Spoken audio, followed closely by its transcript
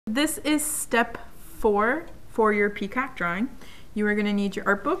this is step 4 for your peacock drawing. You are going to need your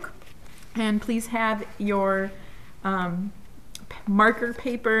art book, and please have your marker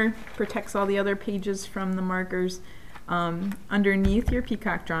paper, protects all the other pages from the markers, underneath your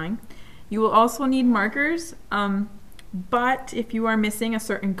peacock drawing. You will also need markers, but if you are missing a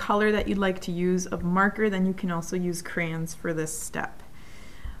certain color that you'd like to use of marker, then you can also use crayons for this step.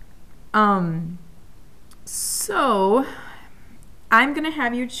 So I'm going to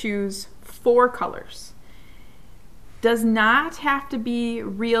have you choose 4 colors. Does not have to be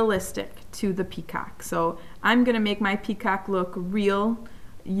realistic to the peacock. So I'm going to make my peacock look real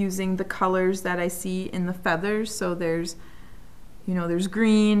using the colors that I see in the feathers. So there's, you know, there's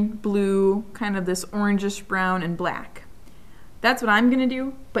green, blue, kind of this orangish brown, and black. That's what I'm going to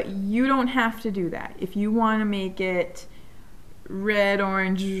do, but you don't have to do that. If you want to make it red,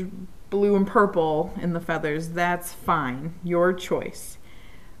 orange, blue, and purple in the feathers, that's fine. Your choice.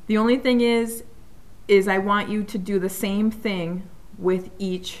 The only thing is I want you to do the same thing with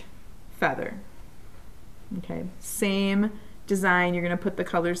each feather. Okay, same design. You're going to put the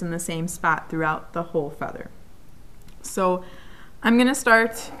colors in the same spot throughout the whole feather. So I'm going to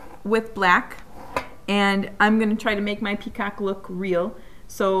start with black, and I'm going to try to make my peacock look real.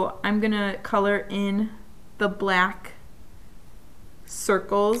 So I'm going to color in the black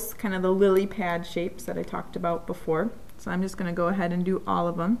circles, kind of the lily pad shapes that I talked about before. So I'm just going to go ahead and do all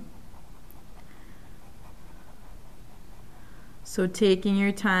of them. So taking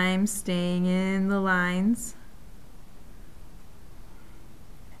your time, staying in the lines.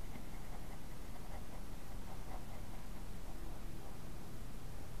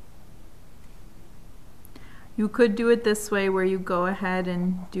 You could do it this way, where you go ahead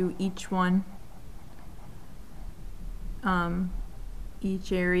and do each one,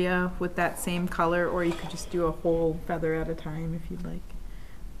 each area with that same color, or you could just do a whole feather at a time if you'd like.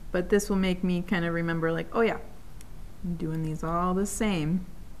 But this will make me kind of remember, like, oh yeah, I'm doing these all the same,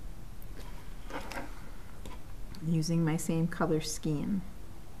 using my same color scheme.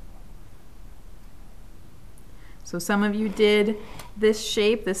 So some of you did this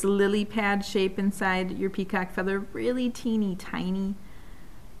shape, this lily pad shape inside your peacock feather, really teeny tiny.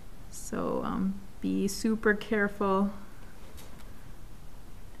 So be super careful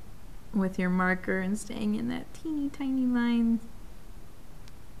with your marker and staying in that teeny tiny line.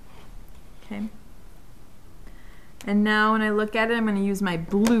 Okay. And now when I look at it, I'm going to use my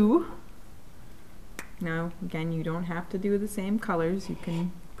blue. Now again, you don't have to do the same colors. You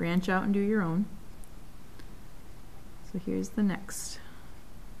can branch out and do your own. So here's the next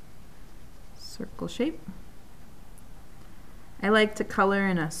circle shape. I like to color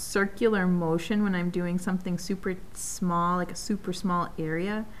in a circular motion when I'm doing something super small, like a super small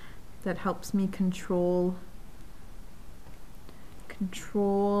area. That helps me control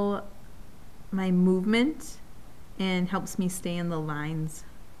my movement and helps me stay in the lines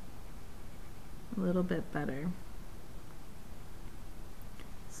a little bit better.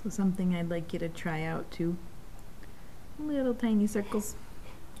 So something I'd like you to try out too. Little tiny circles.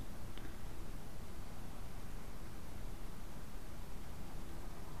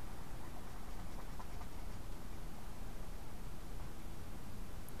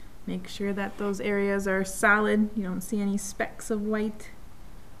 Make sure that those areas are solid. You don't see any specks of white.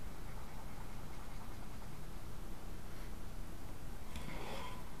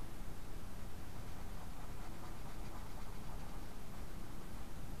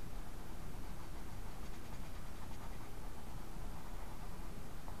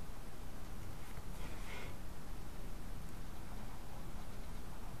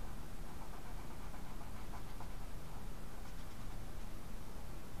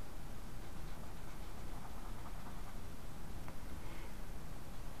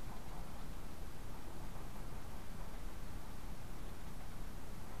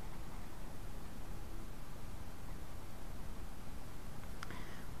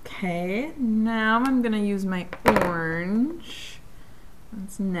 Okay, now I'm going to use my orange.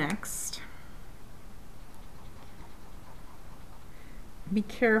 That's next. Be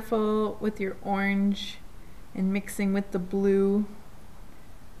careful with your orange and mixing with the blue,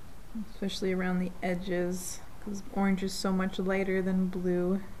 especially around the edges, because orange is so much lighter than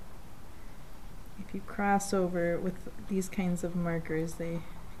blue. If you cross over with these kinds of markers, they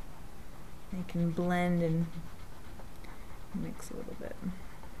can blend and mix a little bit.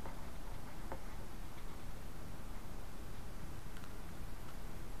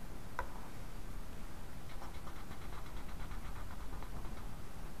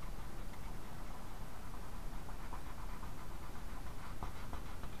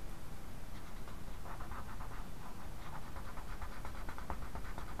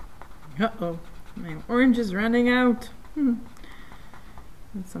 Uh-oh, my orange is running out. That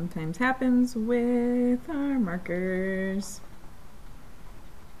sometimes happens with our markers.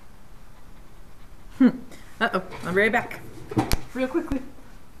 Uh-oh, I'll be right back. Real quickly.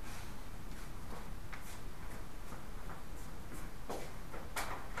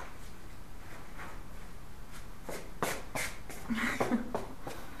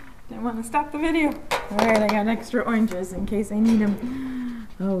 Didn't want to stop the video. All right, I got extra oranges in case I need them.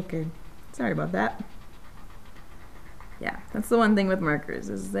 Okay, sorry about that. Yeah, that's the one thing with markers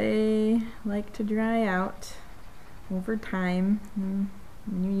is they like to dry out over time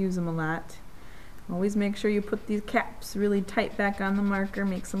when you use them a lot. Always make sure you put these caps really tight back on the marker,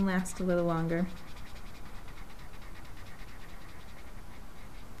 makes them last a little longer.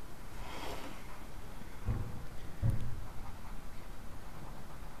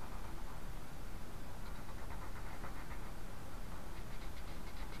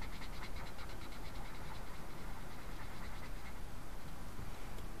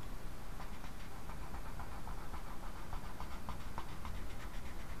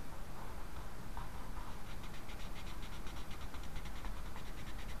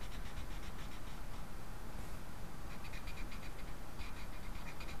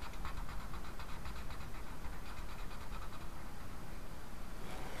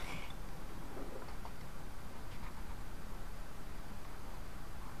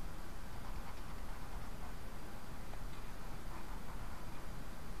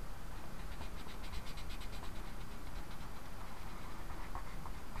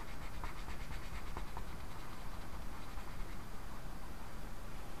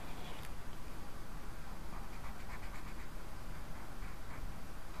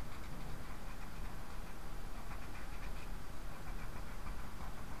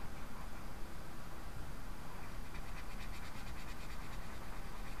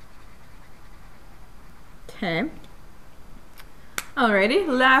 Okay. Alrighty,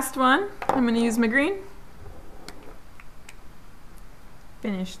 last one. I'm going to use my green.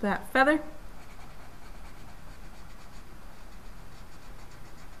 Finish that feather.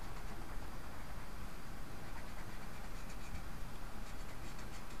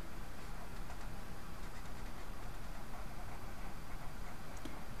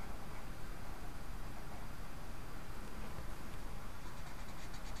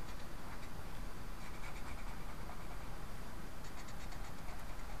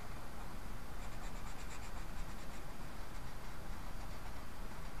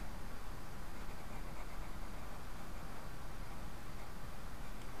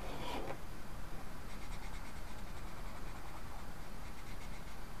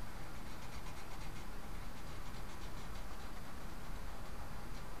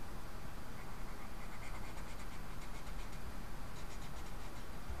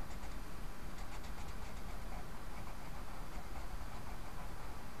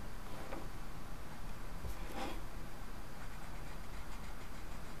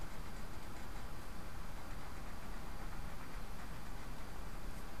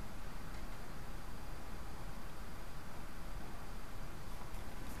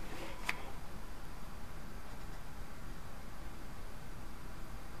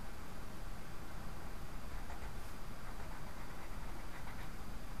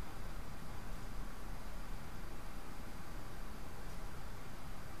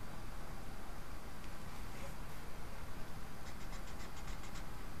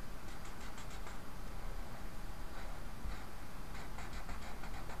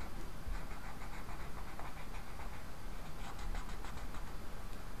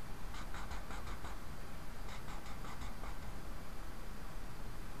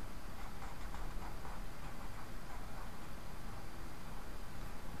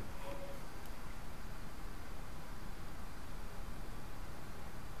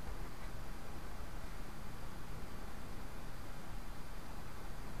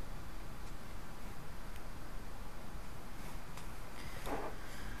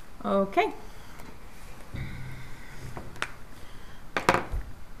 Okay.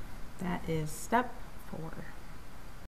 That is step 4.